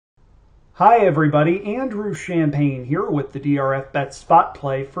Hi everybody, Andrew Champagne here with the DRFBets spot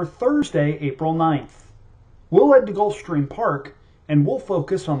play for Thursday, April 9th. We'll head to Gulfstream Park and we'll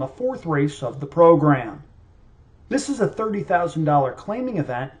focus on the fourth race of the program. This is a $30,000 claiming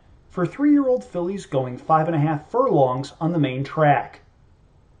event for 3-year-old fillies going 5.5 furlongs on the main track.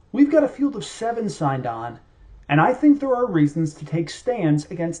 We've got a field of 7 signed on, and I think there are reasons to take stands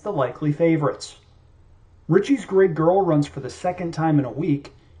against the likely favorites. Richie's Great Girl runs for the second time in a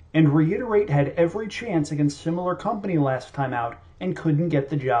week, and Reiterate had every chance against similar company last time out and couldn't get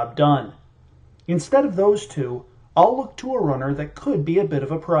the job done. Instead of those two, I'll look to a runner that could be a bit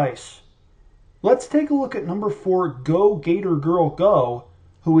of a price. Let's take a look at number 4, Go Gator Girl Go,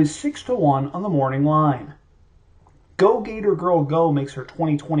 who is 6-1 on the morning line. Go Gator Girl Go makes her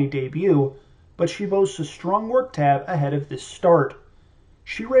 2020 debut, but she boasts a strong work tab ahead of this start.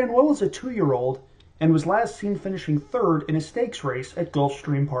 She ran well as a 2-year-old and was last seen finishing 3rd in a stakes race at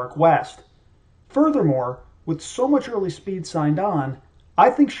Gulfstream Park West. Furthermore, with so much early speed signed on, I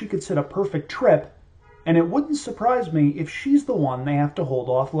think she could set a perfect trip, and it wouldn't surprise me if she's the one they have to hold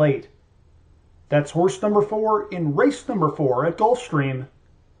off late. That's horse number 4 in race number 4 at Gulfstream.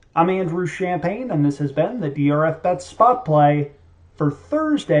 I'm Andrew Champagne, and this has been the DRFBets Spot Play for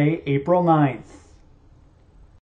Thursday, April 9th.